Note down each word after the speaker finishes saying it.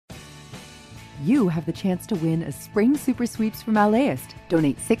you have the chance to win a spring super sweeps from LAist.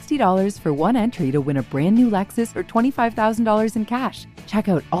 Donate $60 for one entry to win a brand new Lexus or $25,000 in cash. Check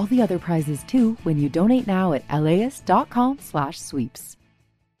out all the other prizes too when you donate now at laist.com/sweeps.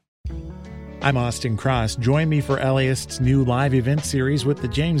 I'm Austin Cross. Join me for LAist's new live event series with the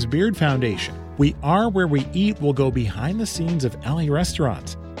James Beard Foundation. We Are Where We Eat will go behind the scenes of LA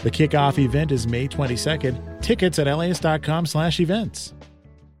restaurants. The kickoff event is May 22nd. Tickets at laist.com/events.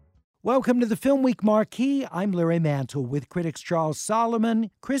 Welcome to the FilmWeek Marquee. I'm Larry Mantle with critics Charles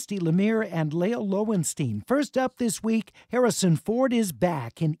Solomon, Christy Lemire, and Lael Lowenstein. First up this week, Harrison Ford is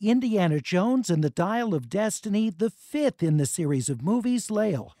back in Indiana Jones and the Dial of Destiny, the fifth in the series of movies.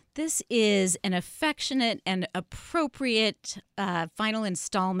 Lael. This is an affectionate and appropriate final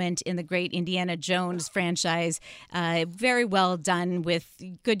installment in the great Indiana Jones franchise. Very well done with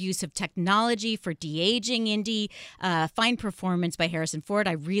good use of technology for de-aging Indy. Fine performance by Harrison Ford.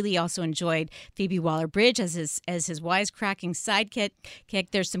 I really also enjoyed Phoebe Waller-Bridge as his wisecracking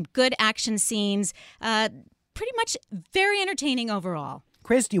sidekick. There's some good action scenes. Pretty much very entertaining overall.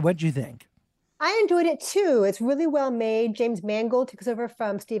 Christy, what'd you think? I enjoyed it too. It's really well made. James Mangold takes over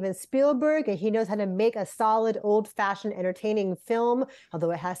from Steven Spielberg, and he knows how to make a solid, old-fashioned, entertaining film, although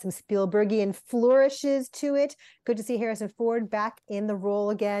it has some Spielbergian flourishes to it. Good to see Harrison Ford back in the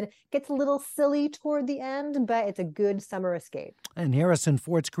role again. Gets a little silly toward the end, but it's a good summer escape. And Harrison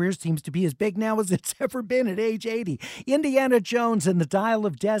Ford's career seems to be as big now as it's ever been at age 80. Indiana Jones and the Dial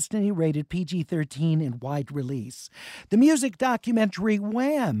of Destiny, rated PG-13 in wide release. The music documentary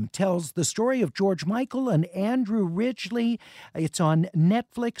Wham! Tells the story of George Michael and Andrew Ridgeley. It's on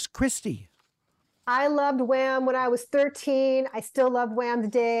Netflix. Christy. I loved Wham! When I was 13. I still love Wham!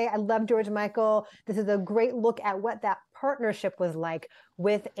 Today. I love George Michael. This is a great look at what that partnership was like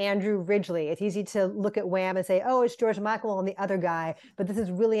with Andrew Ridgeley. It's easy to look at Wham! And say, oh, it's George Michael and the other guy. But this is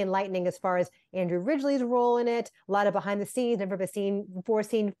really enlightening as far as Andrew Ridgeley's role in it. A lot of behind the scenes, never before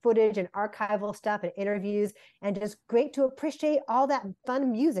seen footage and archival stuff and interviews. And just great to appreciate all that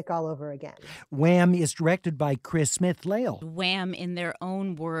fun music all over again. Wham! Is directed by Chris Smith. Lael. Wham! In their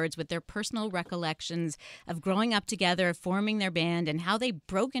own words, with their personal recollections of growing up together, forming their band, and how they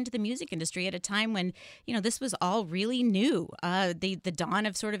broke into the music industry at a time when, this was all really new. The dawn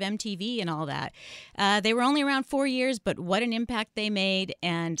of sort of MTV and all that. They were only around 4 years, but what an impact they made.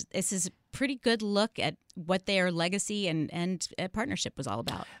 And this is a pretty good look at what their legacy and partnership was all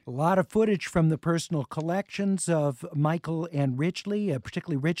about. A lot of footage from the personal collections of Michael and Ridgeley,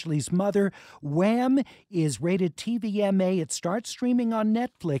 particularly Ridgeley's mother. Wham! Is rated TVMA. It starts streaming on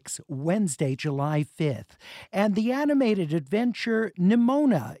Netflix Wednesday, July 5th. And the animated adventure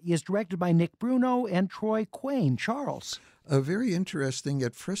Nimona is directed by Nick Bruno and Troy Quayne. Charles. A very interesting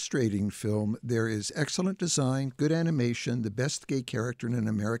yet frustrating film. There is excellent design, good animation, the best gay character in an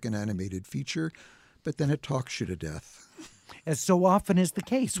American animated feature, but then it talks you to death. As so often is the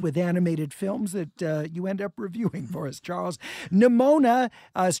case with animated films that you end up reviewing for us, Charles. Nimona,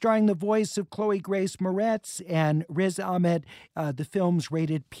 starring the voice of Chloe Grace Moretz and Riz Ahmed. The film's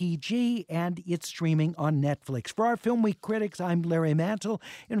rated PG, and it's streaming on Netflix. For our Film Week critics, I'm Larry Mantle,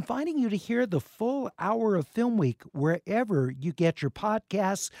 inviting you to hear the full hour of Film Week wherever you get your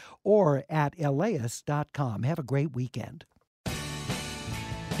podcasts or at laist.com. Have a great weekend.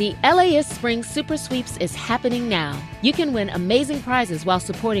 The LAist Spring Super Sweeps is happening now. You can win amazing prizes while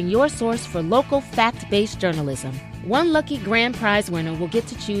supporting your source for local fact-based journalism. One lucky grand prize winner will get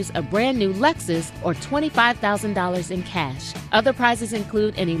to choose a brand new Lexus or $25,000 in cash. Other prizes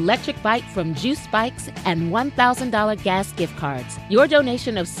include an electric bike from Juice Bikes and $1,000 gas gift cards. Your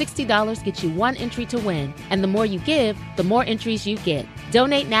donation of $60 gets you one entry to win, and the more you give, the more entries you get.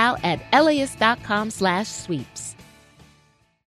 Donate now at laist.com/sweeps.